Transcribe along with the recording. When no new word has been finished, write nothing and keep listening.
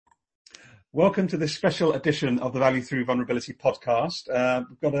Welcome to this special edition of the Value Through Vulnerability podcast.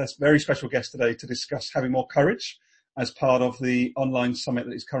 We've got a very special guest today to discuss having more courage as part of the online summit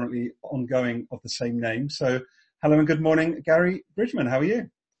that is currently ongoing of the same name. So hello and good morning, Gary Bridgeman. How are you?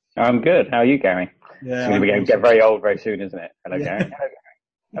 I'm good. How are you, Gary? Yeah, it's going to be get very old very soon, isn't it? Hello, yeah. Gary.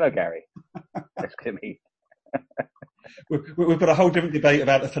 Hello, Gary. That's good to meet. We've got a whole different debate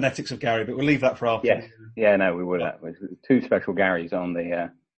about the phonetics of Gary, but we'll leave that for after. Yes. Yeah, no, we would. There's two special Garys on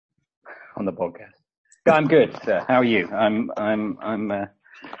the podcast. I'm good, sir. How are you? I'm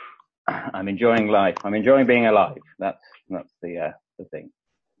enjoying life. I'm enjoying being alive. That's the thing.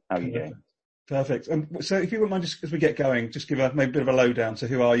 How are you doing? Perfect. So if you wouldn't mind, just as we get going, just give maybe a bit of a lowdown. So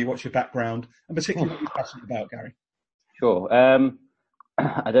who are you? What's your background? And particularly what you're passionate about, Gary? Sure.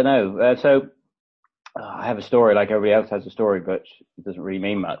 I don't know. I have a story like everybody else has a story, but it doesn't really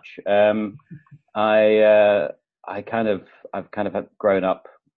mean much. I've kind of grown up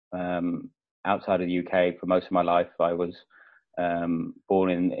outside of the UK for most of my life. I was born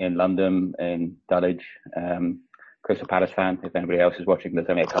in London, in Dulwich. Crystal Palace fan. If anybody else is watching, there's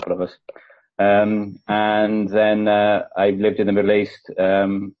only a couple of us. And then I lived in the Middle East,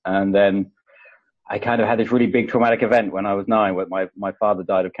 and then I kind of had this really big traumatic event when I was 9, where my father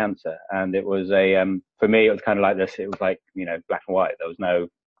died of cancer, and it was for me it was kind of like this. It was like, black and white. There was no.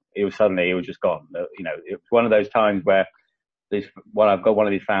 It was just gone. It was one of those times where I've got one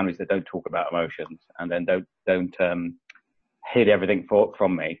of these families that don't talk about emotions, and then don't hid everything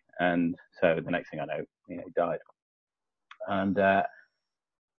from me, and so the next thing I know, he died. And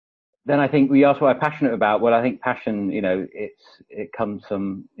then I think we asked what I'm passionate about. Well, I think passion, it comes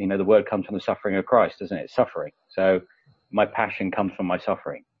from, the word comes from the suffering of Christ, doesn't it? Suffering. So my passion comes from my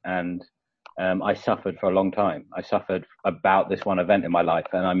suffering, and I suffered for a long time. I suffered about this one event in my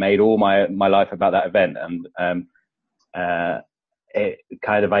life, and I made all my life about that event. And it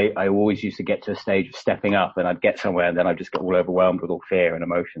kind of, I always used to get to a stage of stepping up, and I'd get somewhere, and then I'd just get all overwhelmed with all fear and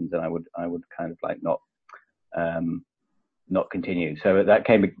emotions, and I would kind of like not continue. So that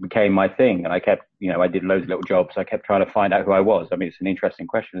became my thing, and I kept, I did loads of little jobs. I kept trying to find out who I was. I mean, it's an interesting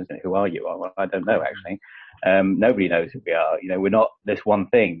question, isn't it? Who are you? Well, I don't know, actually. Nobody knows who we are. We're not this one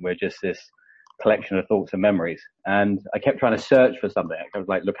thing. We're just this collection of thoughts and memories. And I kept trying to search for something. I was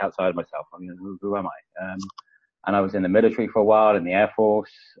like, look outside of myself. Who am I? And I was in the military for a while, in the Air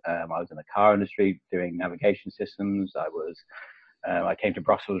Force. I was in the car industry doing navigation systems. I came to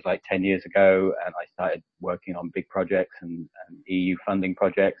Brussels like 10 years ago, and I started working on big projects and EU funding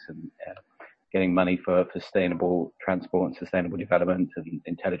projects, and getting money for sustainable transport and sustainable development and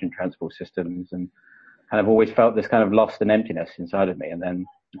intelligent transport systems, and kind of always felt this kind of lost and emptiness inside of me. And then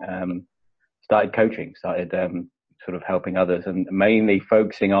started coaching, sort of helping others, and mainly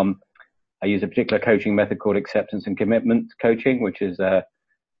focusing on, I use a particular coaching method called acceptance and commitment coaching, which is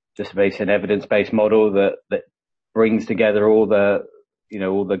just based an evidence-based model that brings together all the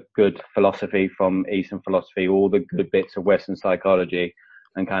good philosophy from Eastern philosophy, all the good bits of Western psychology,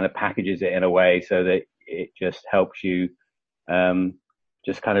 and kind of packages it in a way so that it just helps you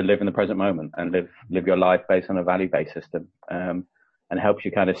just kind of live in the present moment and live your life based on a value-based system, and helps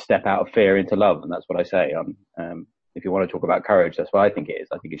you kind of step out of fear into love. And that's what I say. If you want to talk about courage, that's what I think it is.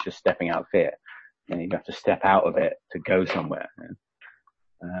 I think it's just stepping out of fear. You have to step out of it to go somewhere.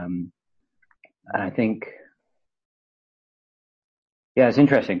 And I think, yeah, it's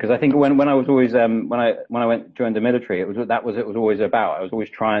interesting, because I think when I was always when I joined the military, it was always about. I was always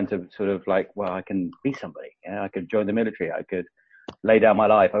trying to sort of like, well, I can be somebody. I could join the military. I could lay down my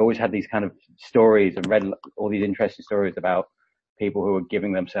life. I always had these kind of stories and read all these interesting stories about people who were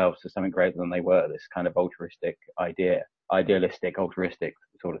giving themselves to something greater than they were. This kind of idealistic, altruistic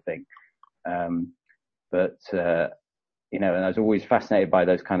sort of thing. And I was always fascinated by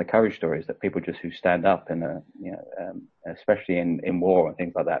those kind of courage stories, that people just who stand up especially in war and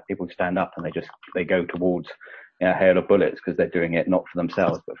things like that, people stand up and they go towards, a hail of bullets, because they're doing it not for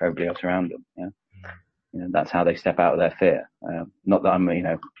themselves, but for everybody else around them. That's how they step out of their fear. Not that I'm,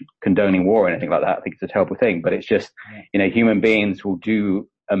 condoning war or anything like that. I think it's a terrible thing, but it's just, human beings will do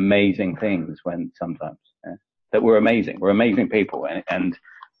amazing things sometimes that we're amazing. We're amazing people. And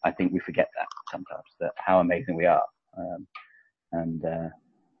I think we forget that sometimes, that how amazing we are.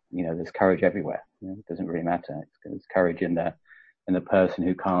 There's courage everywhere. It doesn't really matter. There's courage in the person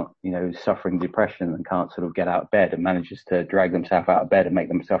who can't, who's suffering depression and can't sort of get out of bed and manages to drag themselves out of bed and make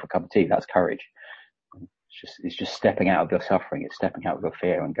themselves a cup of tea. That's courage. It's just stepping out of your suffering. It's stepping out of your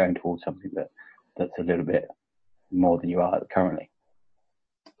fear and going towards something that's a little bit more than you are currently.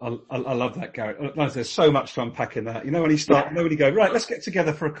 I love that, Gary. There's so much to unpack in that. When you go, right, let's get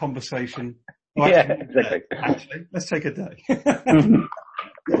together for a conversation. Exactly. Actually, let's take a day.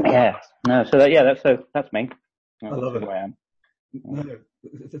 Yeah. No. So that's me. I love That's it. who I am. No,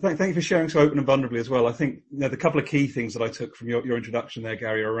 thank you for sharing so open and vulnerably as well. I think the couple of key things that I took from your introduction there,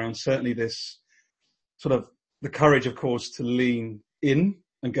 Gary, are around certainly this sort of the courage, of course, to lean in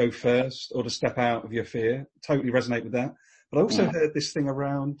and go first, or to step out of your fear. Totally resonate with that. But I also heard this thing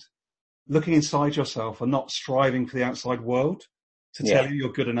around looking inside yourself and not striving for the outside world to tell you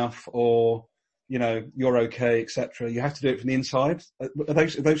you're good enough or, you're okay, etc. You have to do it from the inside. Are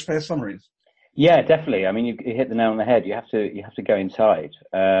those fair summaries? Yeah, definitely. I mean, you hit the nail on the head. You have to go inside.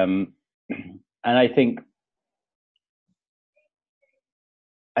 And I think,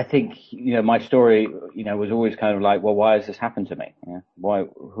 my story, was always kind of like, well, why has this happened to me? Yeah? Why,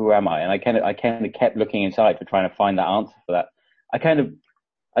 who am I? And I kind of kept looking inside for trying to find that answer for that.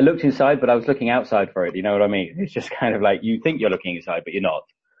 I looked inside, but I was looking outside for it. You know what I mean? It's just kind of like, you think you're looking inside, but you're not.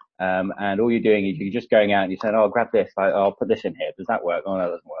 And all you're doing is you're just going out and you're saying, oh, I'll grab this. I'll put this in here. Does that work? Oh, no,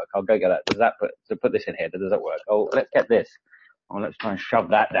 it doesn't work. I'll go get that. Does that put this in here? Does that work? Oh, let's get this. Oh, let's try and shove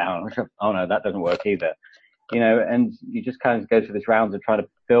that down. Oh, no, that doesn't work either. And you just kind of go through this round of trying to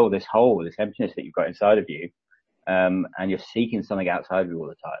fill this hole, this emptiness that you've got inside of you. And you're seeking something outside of you all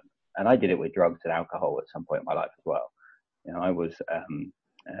the time. And I did it with drugs and alcohol at some point in my life as well. I was,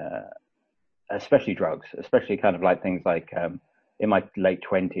 especially drugs, especially kind of like things like, in my late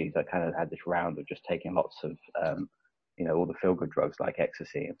 20s, I kind of had this round of just taking lots of, all the feel good drugs like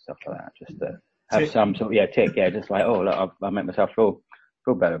ecstasy and stuff like that, just to have some sort of, tick. Yeah. Just like, oh, look, I make myself feel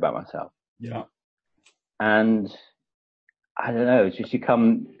better about myself. Yeah. And I don't know, it's just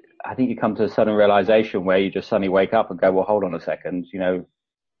I think you come to a sudden realization where you just suddenly wake up and go, well, hold on a second,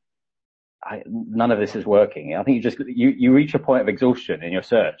 none of this is working. I think you reach a point of exhaustion in your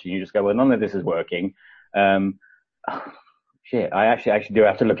search and you just go, well, none of this is working. Shit, I actually do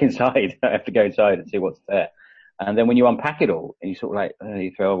have to look inside. I have to go inside and see what's there. And then when you unpack it all and you sort of like,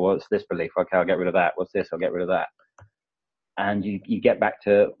 you throw, what's this belief? Okay, I'll get rid of that. What's this? I'll get rid of that. And you get back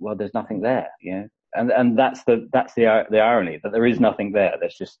to, well, there's nothing there, And that's the irony, that there is nothing there.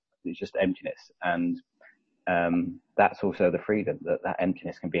 It's just emptiness. And, that's also the freedom, that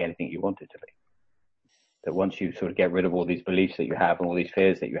emptiness can be anything you want it to be. That once you sort of get rid of all these beliefs that you have and all these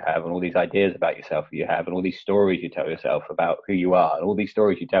fears that you have and all these ideas about yourself that you have and all these stories you tell yourself about who you are and all these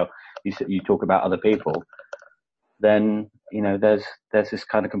stories you talk about other people, then, there's this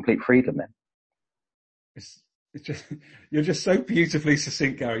kind of complete freedom then. It's just, you're just so beautifully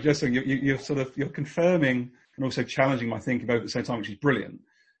succinct, Gary. Just saying you're confirming and also challenging my thinking both at the same time, which is brilliant.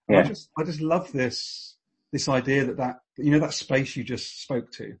 And I just love this idea that space you just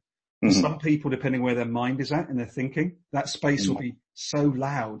spoke to. For some people, depending where their mind is at and their thinking, that space will be so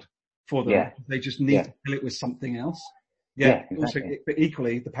loud for them. Yeah. They just need to fill it with something else. Yeah. Exactly. Also, but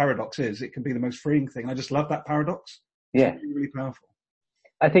equally, the paradox is it can be the most freeing thing. I just love that paradox. It's really, really powerful.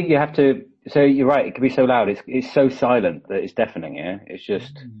 I think you have to. So you're right. It can be so loud. It's so silent that it's deafening. Yeah. It's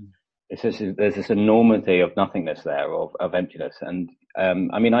just. It's just there's this enormity of nothingness there, of emptiness. And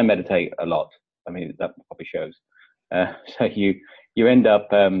I mean, I meditate a lot. I mean, that probably shows. So you end up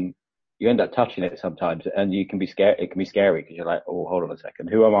touching it sometimes, and you can be scared. It can be scary because you're like, oh, hold on a second.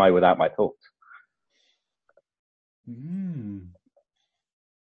 Who am I without my thoughts?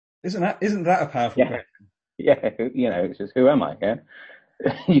 Isn't that a powerful question? Yeah. It's just, who am I? Yeah.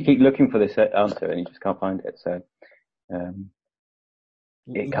 You keep looking for this answer and you just can't find it. So,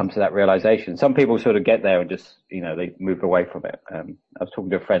 it comes to that realization. Some people sort of get there and just, they move away from it. I was talking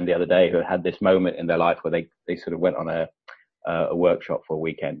to a friend the other day who had this moment in their life where they sort of went on a workshop for a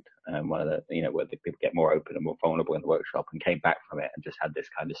weekend. One of the, where the people get more open and more vulnerable in the workshop, and came back from it and just had this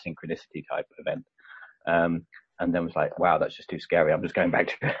kind of synchronicity type event. And then was like, wow, that's just too scary. I'm just going back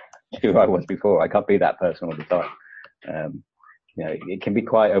to who I was before. I can't be that person all the time. It can be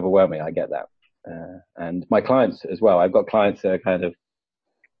quite overwhelming. I get that. And my clients as well. I've got clients that are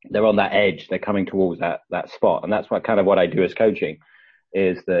they're on that edge. They're coming towards that spot. And that's what I do as coaching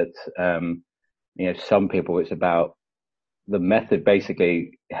is that, some people it's about the method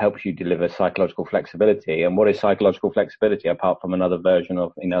basically helps you deliver psychological flexibility. And what is psychological flexibility apart from another version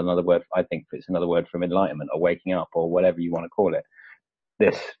of, another word, I think it's another word from enlightenment or waking up or whatever you want to call it.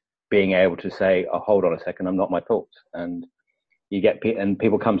 This being able to say, oh, hold on a second, I'm not my thoughts. And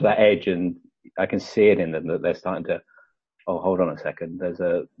people come to that edge, and I can see it in them that they're starting to, oh, hold on a second, there's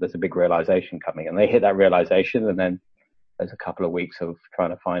a big realization coming, and they hit that realization, and then there's a couple of weeks of trying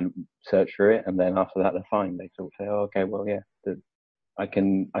to search through it, and then after that they're fine. They sort of say, oh, okay, well, yeah, I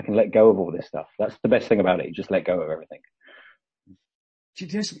can let go of all this stuff. That's the best thing about it. You just let go of everything.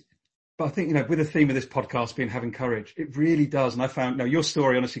 But I think, with the theme of this podcast being having courage, it really does. And I found, your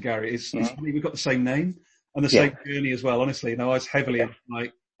story, honestly, Gary, is we've got the same name and the same journey as well. Honestly, I was heavily into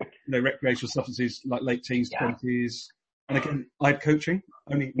recreational substances like late teens, Yeah. 20s. And again, I had coaching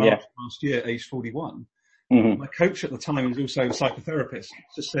only Yeah. last year, aged 41. Mm-hmm. My coach at the time was also a psychotherapist.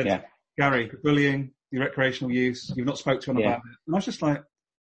 Just said, Yeah. Gary, the bullying, the recreational use, you've not spoke to him about it. And I was just like,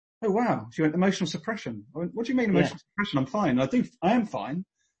 oh wow. She went, emotional suppression. I went, what do you mean emotional suppression? I'm fine. I am fine.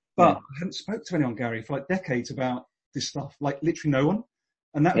 But I hadn't spoke to anyone, Gary, for like decades about this stuff, like literally no one.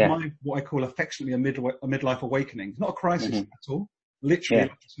 And that was what I call affectionately a midlife awakening. It's not a crisis at all. Literally,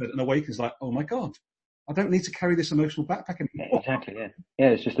 like I said, an awakening is like, oh my God, I don't need to carry this emotional backpack anymore. Yeah, exactly. Yeah. Yeah.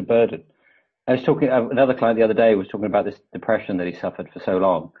 It's just a burden. I was talking, another client the other day was talking about this depression that he suffered for so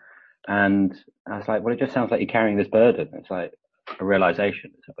long. And I was like, well, it just sounds like you're carrying this burden. It's like a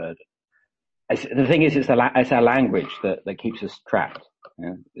realization it's a burden. The thing is, it's our language that keeps us trapped. You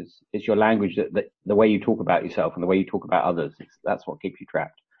know? It's your language that the way you talk about yourself and the way you talk about others, that's what keeps you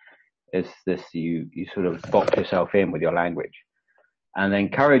trapped. It's this, you sort of box yourself in with your language. And then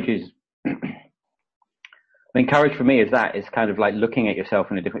courage is, courage for me is that. It's kind of like looking at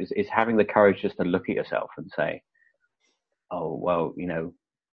yourself in a different, it's having the courage just to look at yourself and say, oh, well,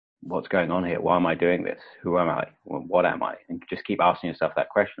 what's going on here? Why am I doing this? Who am I? What am I? And just keep asking yourself that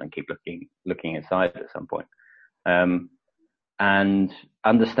question and keep looking inside at some point. And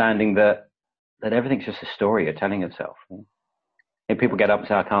understanding that everything's just a story you're telling yourself. And people get up and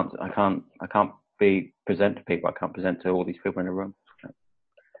say, I can't present to people. I can't present to all these people in a room.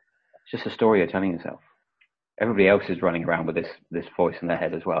 It's just a story you're telling yourself. Everybody else is running around with this voice in their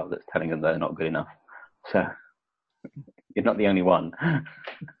head as well that's telling them they're not good enough. So you're not the only one.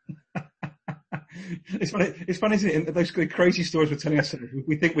 It's funny, isn't it? Those crazy stories we're telling ourselves,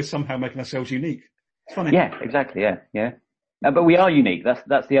 we think we're somehow making ourselves unique. It's funny. Yeah, exactly. Yeah. But we are unique.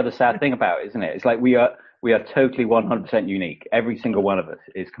 That's the other sad thing about it, isn't it? It's like we are totally 100% unique. Every single one of us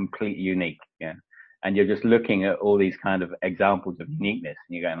is completely unique. Yeah. And you're just looking at all these kind of examples of uniqueness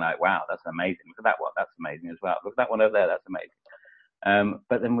and you're going like, wow, that's amazing. Look at that one. That's amazing as well. Look at that one over there. That's amazing.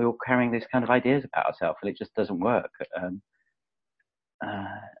 But then we're all carrying these kind of ideas about ourselves and it just doesn't work.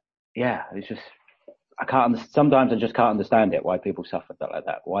 It's just, sometimes I just can't understand it, why people suffer like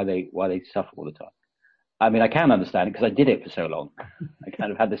that, why they suffer all the time. I mean, I can understand it because I did it for so long. I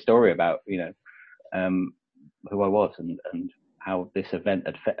kind of had the story about, who I was and how this event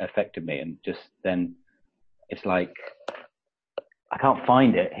had affected me. And just then it's like, I can't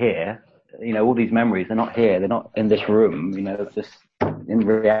find it here. All these memories, they're not here. They're not in this room, just in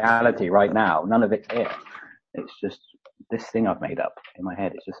reality right now. None of it's here. It's just this thing I've made up in my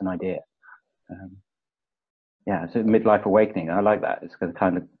head. It's just an idea. It's a midlife awakening. I like that. It's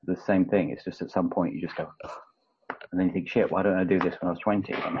kind of the same thing. It's just at some point you just go, ugh. And then you think, shit, why don't I do this when I was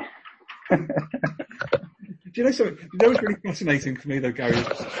 20? Do you know something? What's really fascinating for me though, Gary?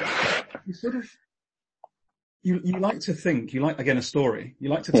 You sort of, you like to think, you like, again, a story. You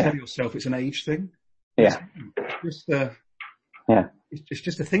like to tell yourself it's an age thing. Yeah. It's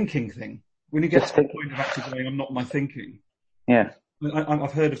just a thinking thing. When you get to the point of actually going, I'm not my thinking. Yeah.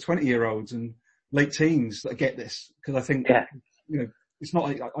 I've heard of 20-year-olds and late teens that get this because I think, it's not,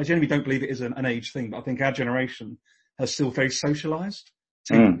 I genuinely don't believe it is an age thing, but I think our generation has still very socialized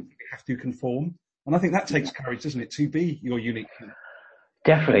to have to conform. And I think that takes courage, doesn't it, to be your unique thing?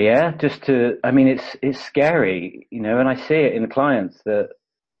 Definitely, yeah. It's scary, and I see it in the clients that,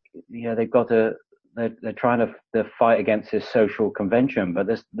 they're trying to fight against this social convention, but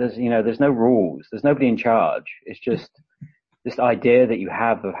there's no rules. There's nobody in charge. It's just this idea that you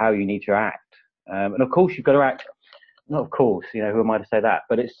have of how you need to act. And of course you've got to act, not of course, who am I to say that?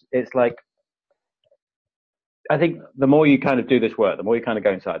 But it's like, I think the more you kind of do this work, the more you kind of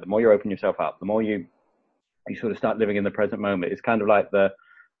go inside, the more you open yourself up, the more you sort of start living in the present moment. It's kind of like the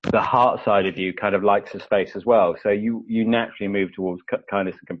heart side of you kind of likes the space as well. So you naturally move towards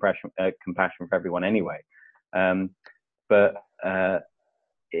kindness and compassion for everyone anyway. But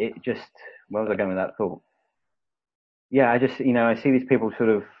it just, where was I going with that thought? Yeah, I just, I see these people sort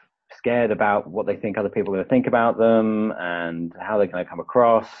of scared about what they think other people are going to think about them and how they're going to come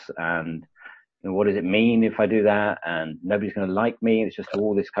across and, what does it mean if I do that? And nobody's going to like me. It's just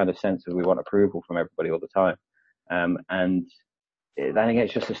all this kind of sense of we want approval from everybody all the time. And I think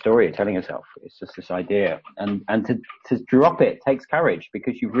it's just a story you're telling yourself. It's just this idea. And to drop it takes courage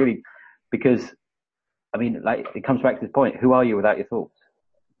because it comes back to this point. Who are you without your thoughts?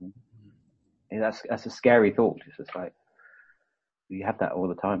 That's a scary thought. It's just like, you have that all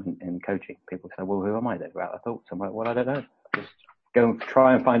the time in coaching. People say, well, who am I then without my thoughts? I'm like, well, I don't know. Just go and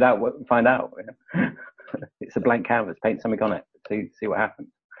try and find out. It's a blank canvas. Paint something on it. See what happens.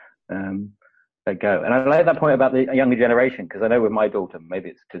 Let go. And I like that point about the younger generation because I know with my daughter, maybe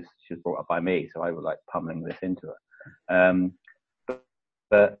it's because she was brought up by me, so I was like pummeling this into her.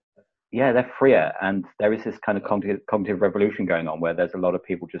 But they're freer, and there is this kind of cognitive revolution going on where there's a lot of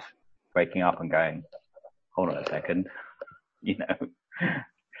people just waking up and going, hold on a second, you know,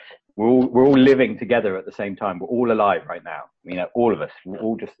 we're all living together at the same time. We're all alive right now. You know, all of us, we're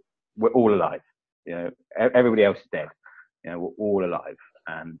all alive. You know, everybody else is dead. You know, we're all alive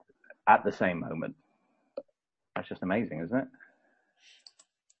and at the same moment. That's just amazing, isn't it?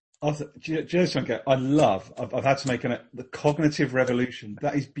 Do you know something I've had to make the cognitive revolution.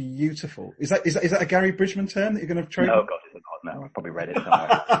 That is beautiful. Is that a Gary Bridgeman term that you're going to trade? No, God, it's not. No, I've probably read it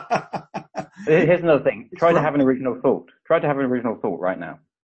somewhere. Here's another thing. Try to have an original thought. Try to have an original thought right now.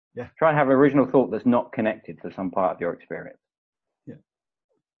 Yeah. Try to have an original thought that's not connected to some part of your experience. Yeah.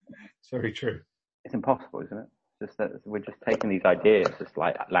 It's very true. It's impossible, isn't it? Just that we're just taking these ideas, just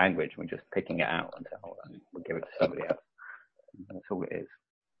like language, and we're just picking it out and saying, we'll give it to somebody else. That's all it is.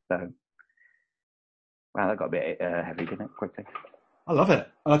 So, wow, that got a bit heavy, didn't it? Quickly. I love it.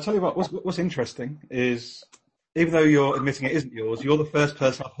 And I'll tell you what's interesting is, even though you're admitting it isn't yours, you're the first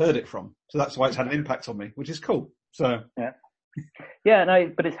person I've heard it from. So that's why it's had an impact on me, which is cool. So yeah, no,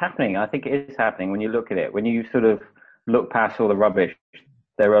 but it's happening. I think it is happening when you look at it. When you sort of look past all the rubbish,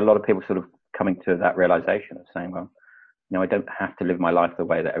 there are a lot of people sort of coming to that realization of saying, well, you know, I don't have to live my life the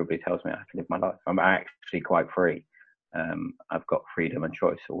way that everybody tells me I have to live my life. I'm actually quite free. I've got freedom and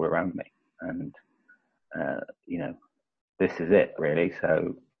choice all around me. And, you know, this is it really.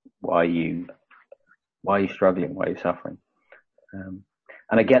 So why are you struggling? Why are you suffering? And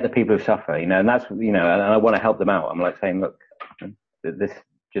I get the people who suffer, you know, and that's, you know, and I want to help them out. I'm like saying, look, this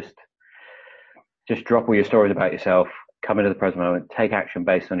just drop all your stories about yourself, come into the present moment, take action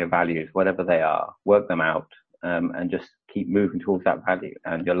based on your values, whatever they are, work them out, and just keep moving towards that value,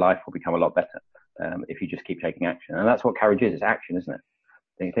 and your life will become a lot better if you just keep taking action. And that's what courage is. It's action, isn't it?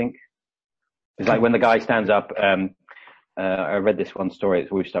 Don't you think? It's like when the guy stands up. I read this one story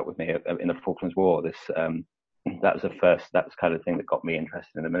that's always stuck with me in the Falklands War. That was the kind of thing that got me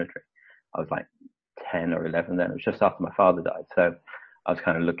interested in the military. I was like 10 or 11 then. It was just after my father died. So I was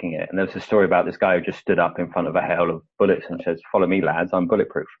kind of looking at it. And there was a story about this guy who just stood up in front of a hail of bullets and says, follow me, lads, I'm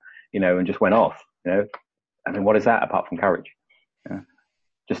bulletproof, you know, and just went off, you know. I mean, what is that apart from courage?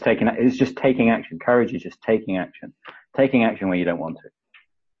 It's just taking action. Courage is just taking action. Taking action when you don't want to.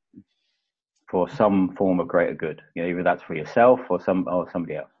 For some form of greater good. You know, either that's for yourself or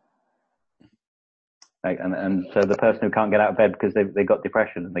somebody else. Like, and so the person who can't get out of bed because they got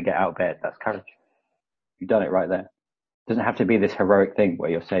depression and they get out of bed, that's courage. You've done it right there. It doesn't have to be this heroic thing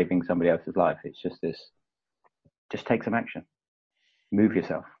where you're saving somebody else's life. It's just take some action. Move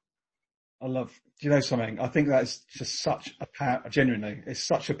yourself. Do you know something? I think that's just genuinely, it's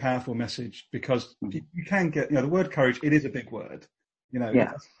such a powerful message, because you can get, you know, the word courage, it is a big word. You know, It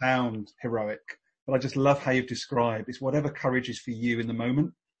does sound heroic, but I just love how you've described it's whatever courage is for you in the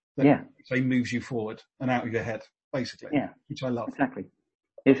moment that moves you forward and out of your head, basically. Yeah. Which I love. Exactly.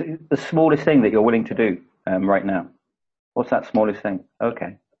 It's the smallest thing that you're willing to do right now. What's that smallest thing?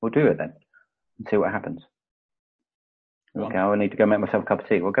 Okay, we'll do it then and see what happens. Okay, I need to go make myself a cup of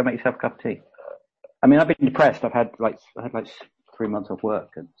tea. Well, go make yourself a cup of tea. I mean, I've been depressed. I had like 3 months off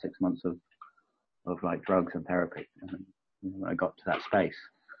work and 6 months of like drugs and therapy. And when I got to that space,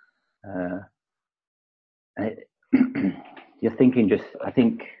 you're thinking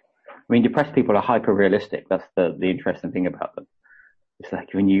depressed people are hyper realistic. That's the interesting thing about them. It's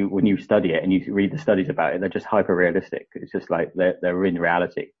like when you study it and you read the studies about it, they're just hyper realistic. It's just like they're in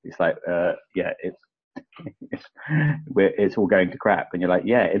reality. It's like, it's all going to crap, and you're like,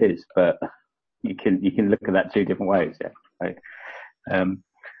 yeah, it is, but you can look at that two different ways. Yeah. Right.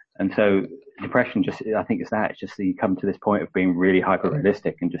 And so depression I think it's just that you come to this point of being really hyper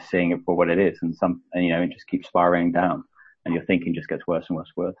realistic and just seeing it for what it is, and it just keeps spiraling down, and your thinking just gets worse and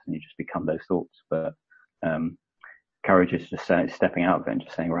worse and worse, and you just become those thoughts. But courage is just stepping out of it and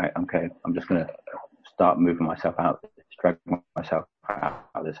just saying, right, okay, I'm just going to start moving myself out, dragging myself out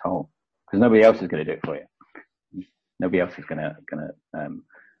of this hole, because nobody else is going to do it for you. Nobody else is going to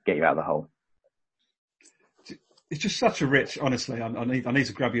get you out of the hole. It's just such a rich, honestly, I need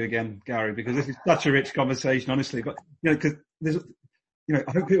to grab you again, Gary, because this is such a rich conversation, honestly. But, you know, because there's, you know,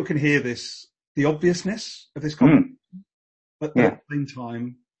 I hope people can hear the obviousness of this conversation, but at the same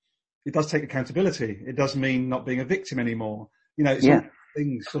time, it does take accountability. It does mean not being a victim anymore. You know, it's all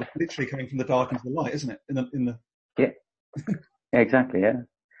things sort of literally coming from the dark into the light, isn't it? Yeah, exactly. Yeah.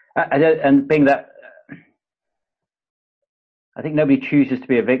 And being that, I think nobody chooses to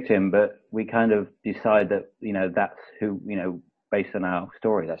be a victim, but we kind of decide that, you know, that's who, you know, based on our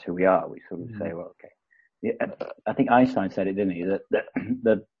story, that's who we are. We sort of say, well, okay. Yeah, I think Einstein said it, didn't he?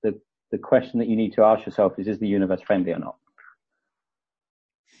 That the question that you need to ask yourself is the universe friendly or not?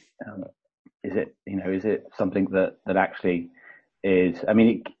 is it something that actually is, I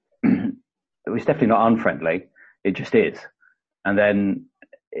mean, it's definitely not unfriendly. It just is. And then,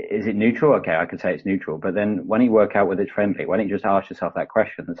 is it neutral? Okay, I could say it's neutral. But then when you work out whether it's friendly, why don't you just ask yourself that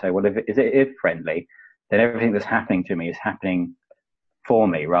question and say, well, is it friendly, then everything that's happening to me is happening for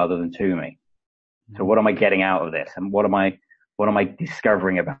me rather than to me. So what am I getting out of this? And what am I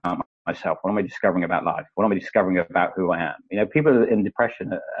discovering about myself? What am I discovering about life? What am I discovering about who I am? People in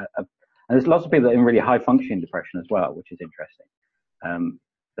depression, and there's lots of people that are in really high functioning depression as well, which is interesting.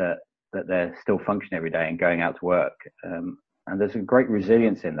 That they're still functioning every day and going out to work. And there's a great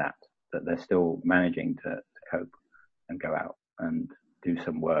resilience in that they're still managing to cope and go out and do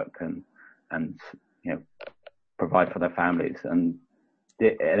some work and provide for their families. And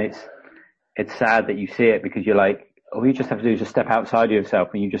it's sad that you see it, because you're like, all you just have to do is just step outside of yourself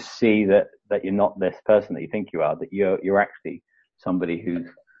and you just see that you're not this person that you think you are, that you're actually somebody who's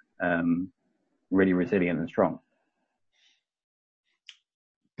really resilient and strong.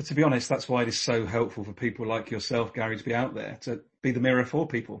 But to be honest, that's why it is so helpful for people like yourself, Gary, to be out there, to be the mirror for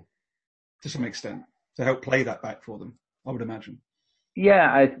people to some extent, to help play that back for them, I would imagine.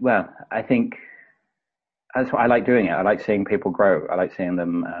 Yeah, I think that's why I like doing it. I like seeing people grow. I like seeing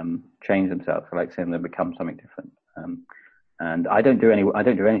them change themselves. I like seeing them become something different. And I don't do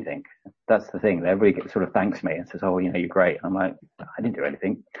anything. That's the thing. Everybody sort of thanks me and says, "Oh, you're great." And I'm like, I didn't do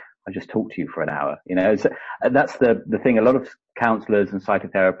anything. I just talked to you for an hour. That's the thing. A lot of counselors and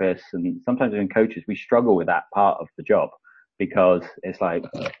psychotherapists and sometimes even coaches, we struggle with that part of the job, because it's like,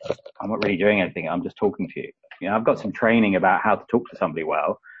 I'm not really doing anything. I'm just talking to you. I've got some training about how to talk to somebody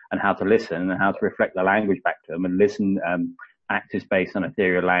well and how to listen and how to reflect the language back to them and listen. ACT is based on a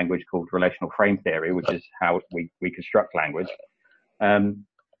theory of language called relational frame theory, which is how we construct language. So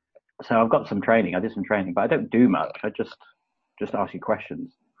I've got some training. I did some training, but I don't do much. I just ask you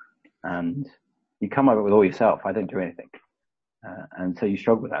questions, and you come up with all yourself. I don't do anything. And so you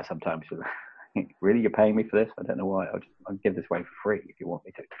struggle with that sometimes. Really, you're paying me for this? I don't know why. I'll give this away for free if you want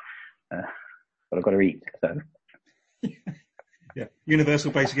me to. But I've got to eat, so. Yeah,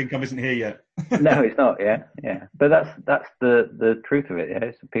 universal basic income isn't here yet. No, it's not. Yeah. But that's the truth of it.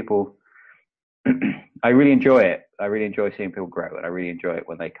 Yeah, so people. I really enjoy it. I really enjoy seeing people grow, and I really enjoy it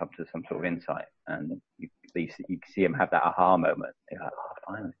when they come to some sort of insight, and you see them have that aha moment. You're like, oh,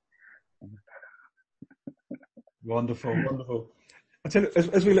 finally. Wonderful. I tell you,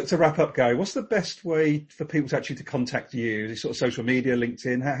 as we look to wrap up, Gary, what's the best way for people to actually to contact you? Is it sort of social media,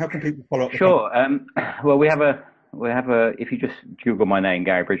 LinkedIn? How can people follow up? Sure. Well, we have a. If you just Google my name,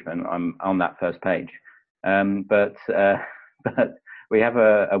 Gary Bridgeman, I'm on that first page. But we have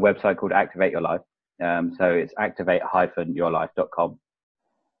a website called Activate Your Life. So it's activate-yourlife.com.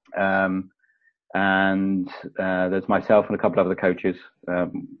 And there's myself and a couple of other coaches.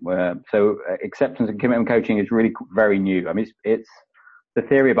 So acceptance and commitment coaching is really very new. I mean, it's the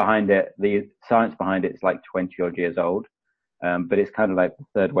theory behind it, the science behind it is like 20 odd years old. But it's kind of like the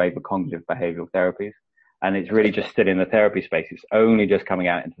third wave of cognitive behavioral therapies. And it's really just still in the therapy space. It's only just coming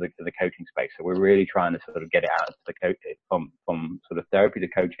out into the coaching space. So we're really trying to sort of get it out into from sort of therapy to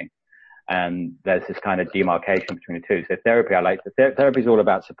coaching. And there's this kind of demarcation between the two. So therapy, therapy is all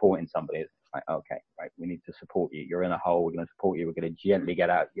about supporting somebody. It's like, okay, right, we need to support you. You're in a hole. We're going to support you. We're going to gently get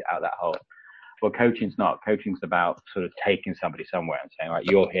out that hole. Well, coaching's not. Coaching's about sort of taking somebody somewhere and saying, right,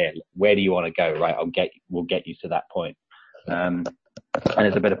 you're here. Where do you want to go? Right, we'll get you to that point. And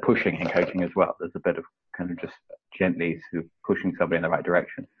there's a bit of pushing in coaching as well. There's a bit of kind of just gently sort of pushing somebody in the right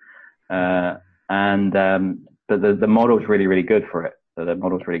direction. But the model's really, really good for it. So the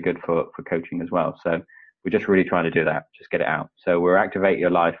model's really good for coaching as well. So we're just really trying to do that, just get it out. So we're Activate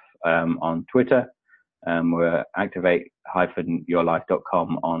Your Life on Twitter. We're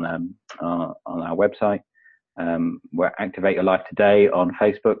activate-yourlife.com on our website. We're Activate Your Life Today on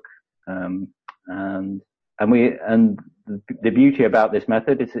Facebook. And the beauty about this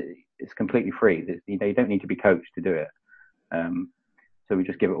method is it's completely free. You don't need to be coached to do it. So we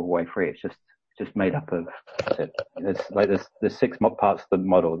just give it all away free. It's just made up of, there's 6 parts of the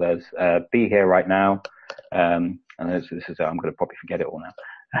model. There's be here right now, and this is I'm going to probably forget it all now.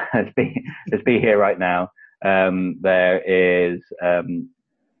 There's be here right now. There is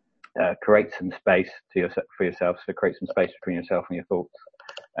create some space for yourself. So create some space between yourself and your thoughts.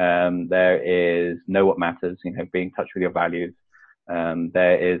 There is know what matters. Be in touch with your values.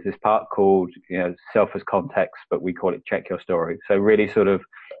 There is this part called self as context, but we call it check your story. So really sort of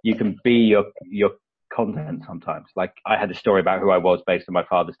you can be your content sometimes. Like I had a story about who I was based on my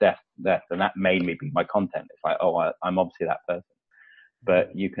father's death, and that made me be my content. It's like, oh, I'm obviously that person.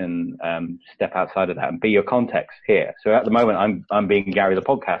 but you can step outside of that and be your context here. So at the moment, I'm being Gary the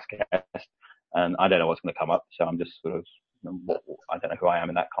podcast guest, and I don't know what's going to come up. So I'm just sort of, I don't know who I am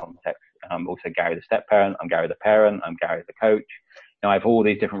in that context. I'm also Gary the step parent. I'm Gary the parent. I'm Gary the coach. I have all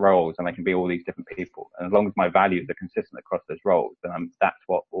these different roles, and I can be all these different people. And as long as my values are consistent across those roles, then that's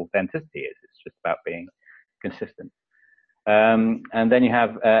what authenticity is. It's just about being consistent. And then you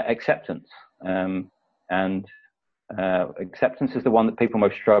have acceptance. Acceptance is the one that people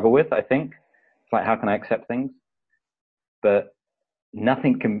most struggle with, I think. It's like, how can I accept things? But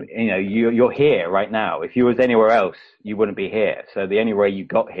nothing can, you're here right now. If you was anywhere else, you wouldn't be here. So the only way you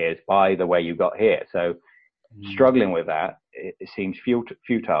got here is by the way you got here. So struggling with that, it seems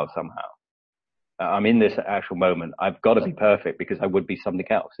futile somehow. I'm in this actual moment. I've got to be perfect because I would be something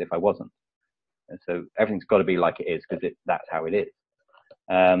else if I wasn't. And so everything's got to be like it is because that's how it is.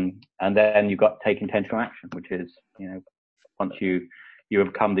 And then you've got to take intentional action, which is, once you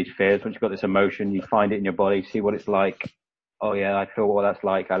overcome these fears, once you've got this emotion, you find it in your body, see what it's like. Oh yeah, I feel what that's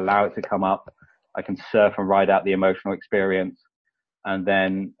like. I allow it to come up. I can surf and ride out the emotional experience. And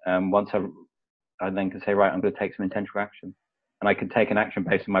then, once I then can say, right, I'm going to take some intentional action. And I can take an action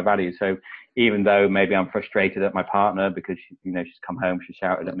based on my values. So even though maybe I'm frustrated at my partner because, she's come home, she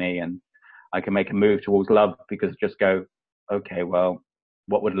shouted at me, and I can make a move towards love because just go, okay, well,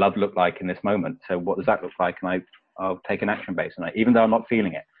 what would love look like in this moment? So what does that look like? And I'll take an action based on it, even though I'm not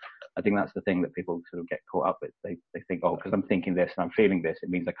feeling it. I think that's the thing that people sort of get caught up with. They think, oh, because I'm thinking this and I'm feeling this, it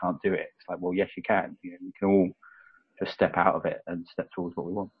means I can't do it. It's like, well, yes, you can. You can all just step out of it and step towards what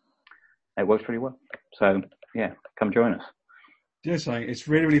we want. It works pretty well. So yeah, come join us. Yes, it's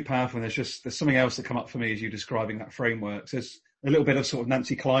really, really powerful. And there's something else that come up for me as you describing that framework. So there's a little bit of sort of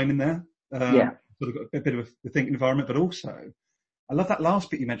Nancy Klein in there. Sort of got a bit of the thinking environment, but also I love that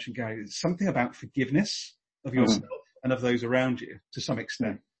last bit you mentioned, Gary. It's something about forgiveness of yourself and of those around you to some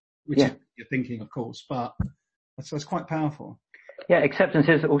extent, which is you're thinking, of course, but that's quite powerful. Yeah, acceptance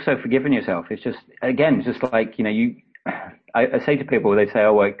is also forgiving yourself. It's just, again, it's just like, I say to people, they say,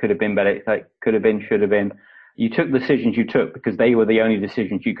 oh, well, it could have been better. It's like, could have been, should have been. You took the decisions you took because they were the only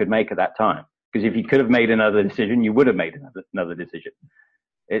decisions you could make at that time. Because if you could have made another decision, you would have made another decision.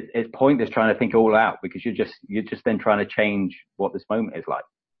 It's pointless trying to think it all out because you're just then trying to change what this moment is like.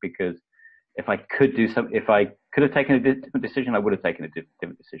 Because if I could have taken a different decision, I would have taken a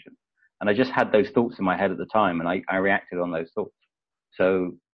different decision. And I just had those thoughts in my head at the time, and I reacted on those thoughts.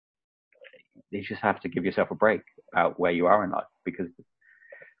 So you just have to give yourself a break about where you are in life because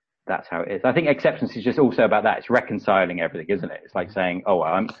that's how it is. I think acceptance is just also about that. It's reconciling everything, isn't it? It's like saying, oh,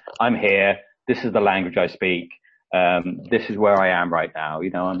 well, I'm here. This is the language I speak. This is where I am right now.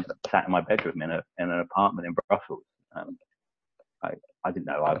 I'm sat in my bedroom in an apartment in Brussels. I didn't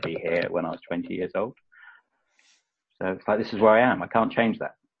know I'd be here when I was 20 years old. So it's like, this is where I am. I can't change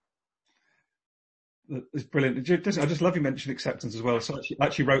that. It's brilliant. I just love you mentioned acceptance as well. So I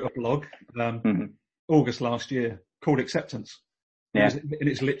actually wrote a blog August last year called Acceptance. Yeah. And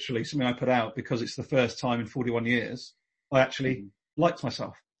it's literally something I put out because it's the first time in 41 years I actually liked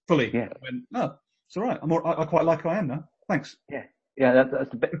myself fully. Yeah. I went, no, it's all right. I quite like who I am now. Thanks. Yeah. Yeah, that's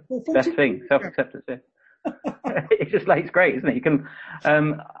the best thing. Self-acceptance. Yeah. It's just like, it's great, isn't it? You can,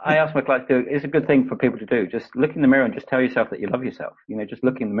 I ask my clients to do, it's a good thing for people to do. Just look in the mirror and just tell yourself that you love yourself. Just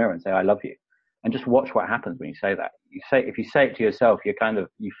look in the mirror and say, I love you. And just watch what happens when you say that. If you say it to yourself, you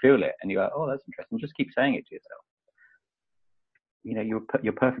feel it and you go, oh, that's interesting. Just keep saying it to yourself.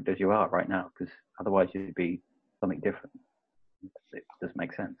 You're perfect as you are right now because otherwise you'd be something different. It doesn't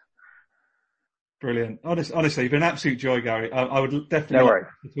make sense. Brilliant. Honestly, you've been an absolute joy, Gary. I would definitely like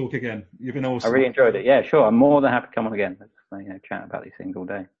to talk again. You've been awesome. I really enjoyed it. Yeah, sure. I'm more than happy to come on again. Let's chat about these things all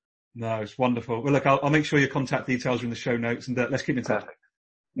day. No, it's wonderful. Well, look, I'll make sure your contact details are in the show notes and let's keep in touch. Perfect.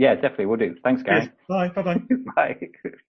 Yeah, definitely. We'll do. Thanks, Gary. Cheers. Bye. Bye-bye. Bye.